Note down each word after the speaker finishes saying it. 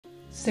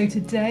So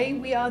today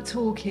we are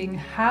talking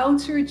how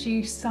to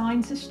reduce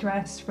signs of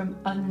stress from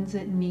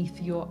underneath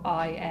your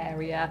eye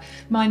area.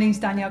 My name's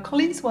Danielle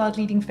Collins, world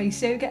leading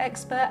face yoga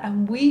expert,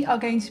 and we are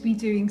going to be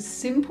doing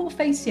simple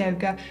face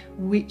yoga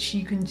which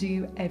you can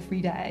do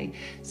every day.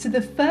 So the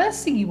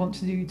first thing you want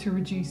to do to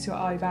reduce your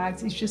eye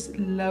bags is just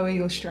lower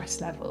your stress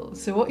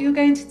levels. So what you're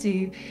going to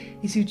do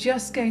is you're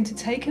just going to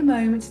take a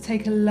moment to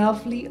take a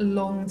lovely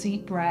long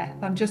deep breath.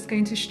 I'm just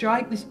going to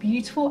strike this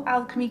beautiful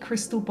alchemy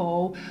crystal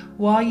ball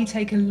while you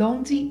take a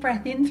long deep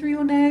breath in through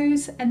your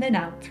nose and then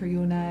out through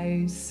your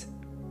nose.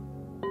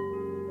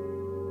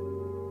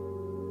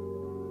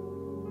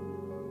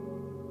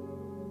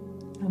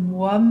 And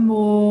one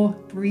more,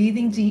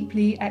 breathing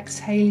deeply,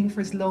 exhaling for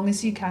as long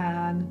as you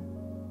can.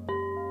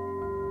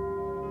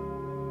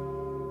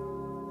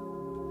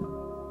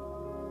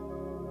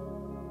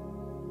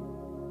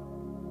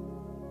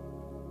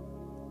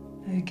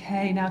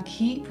 Okay, now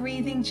keep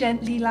breathing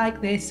gently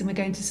like this, and we're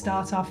going to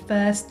start our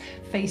first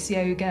face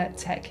yoga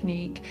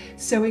technique.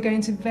 So we're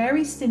going to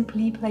very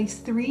simply place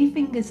 3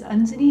 fingers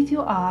underneath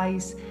your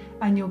eyes,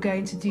 and you're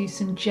going to do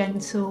some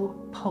gentle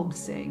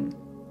pulsing.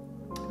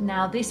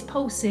 Now this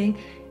pulsing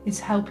is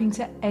helping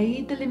to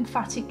aid the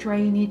lymphatic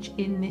drainage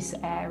in this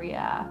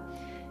area.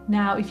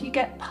 Now if you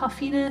get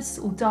puffiness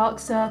or dark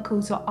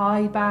circles or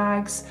eye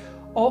bags,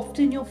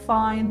 often you'll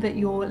find that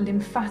your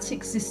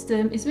lymphatic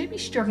system is maybe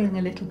struggling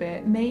a little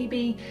bit.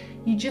 Maybe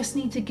you just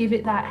need to give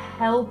it that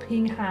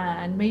helping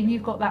hand. Maybe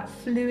you've got that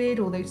fluid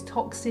or those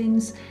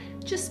toxins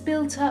just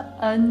built up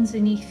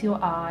underneath your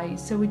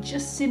eyes. So we're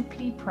just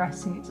simply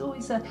pressing. It's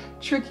always a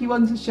tricky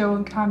one to show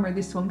on camera,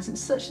 this one, because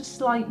it's such a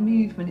slight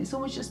movement. It's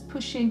almost just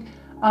pushing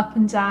up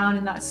and down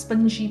in that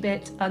spongy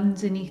bit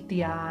underneath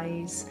the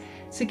eyes.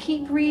 So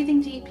keep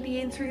breathing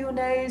deeply in through your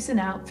nose and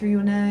out through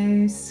your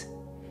nose.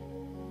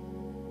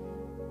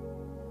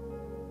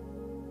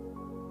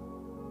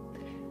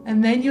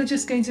 And then you're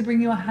just going to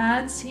bring your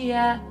hands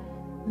here,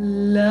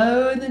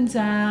 lower them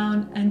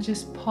down, and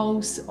just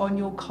pulse on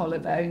your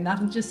collarbone.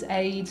 That'll just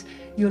aid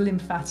your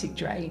lymphatic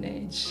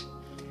drainage.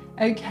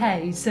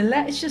 Okay, so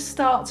let's just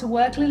start to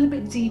work a little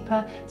bit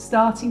deeper,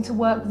 starting to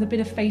work with a bit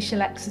of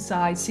facial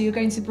exercise. So you're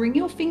going to bring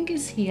your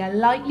fingers here,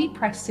 lightly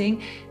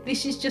pressing.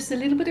 This is just a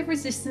little bit of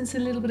resistance, a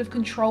little bit of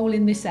control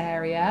in this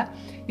area.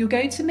 You're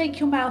going to make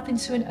your mouth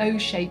into an O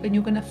shape, and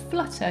you're going to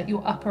flutter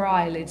your upper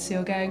eyelids. So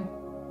you're going.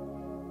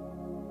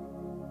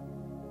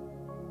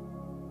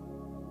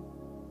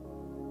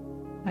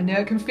 I know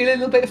it can feel a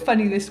little bit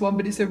funny, this one,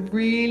 but it's a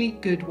really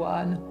good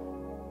one.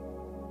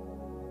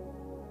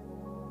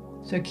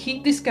 So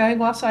keep this going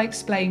whilst I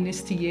explain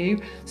this to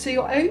you. So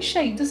your O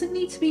shape doesn't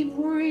need to be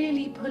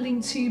really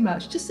pulling too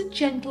much. Just a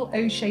gentle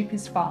O shape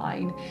is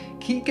fine.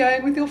 Keep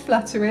going with your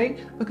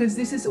fluttering, because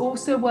this is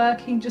also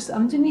working just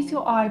underneath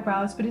your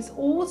eyebrows, but it's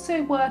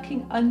also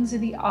working under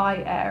the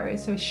eye area.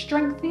 So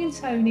strengthening and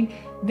toning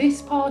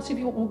this part of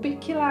your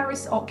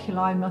orbicularis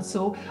oculi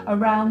muscle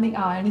around the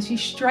eye. And as you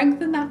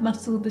strengthen that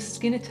muscle, the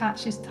skin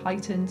attaches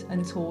tightened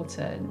and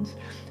tautened.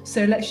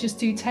 So let's just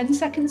do 10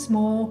 seconds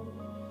more.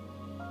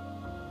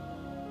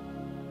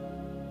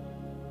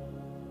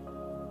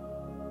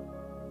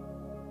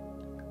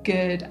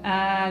 Good,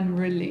 and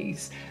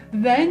release.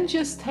 Then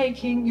just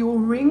taking your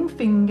ring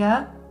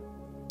finger,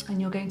 and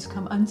you're going to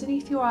come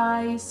underneath your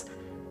eyes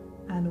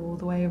and all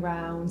the way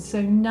around.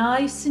 So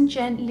nice and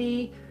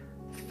gently,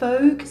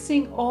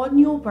 focusing on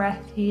your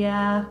breath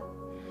here.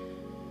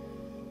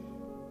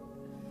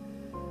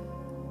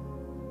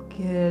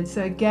 Good,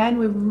 so again,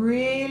 we're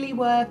really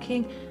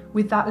working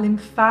with that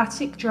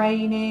lymphatic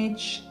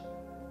drainage,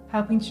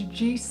 helping to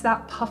reduce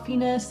that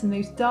puffiness and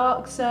those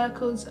dark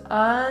circles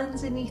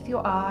underneath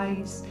your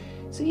eyes.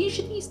 So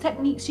usually these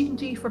techniques you can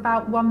do for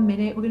about 1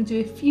 minute. We're going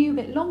to do a few a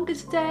bit longer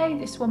today.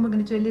 This one we're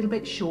going to do a little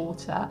bit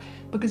shorter,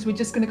 because we're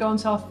just going to go on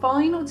to our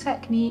final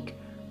technique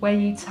where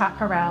you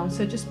tap around.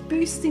 So just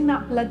boosting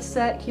that blood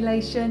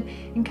circulation,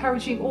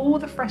 encouraging all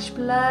the fresh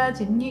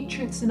blood and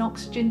nutrients and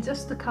oxygen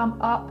just to come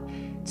up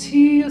to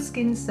your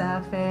skin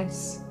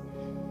surface.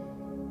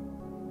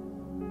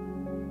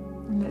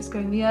 And let's go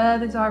in the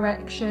other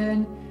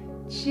direction,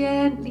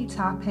 gently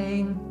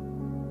tapping.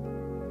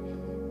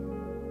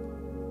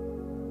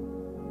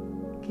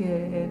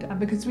 Good, and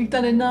because we've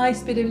done a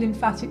nice bit of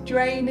lymphatic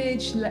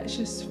drainage, let's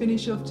just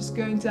finish off just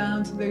going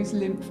down to those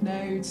lymph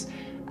nodes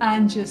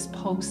and just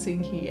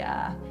pulsing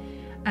here.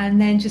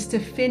 And then just to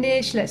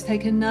finish, let's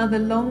take another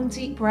long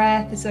deep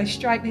breath as I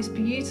strike this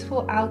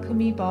beautiful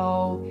alchemy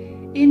bowl,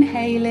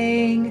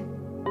 inhaling.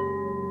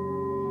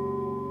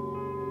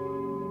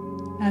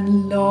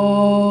 And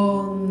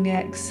long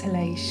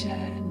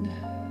exhalation.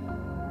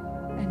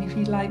 And if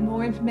you'd like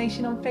more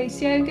information on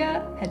face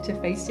yoga, head to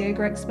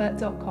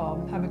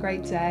faceyogaexpert.com. Have a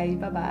great day.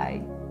 Bye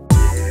bye.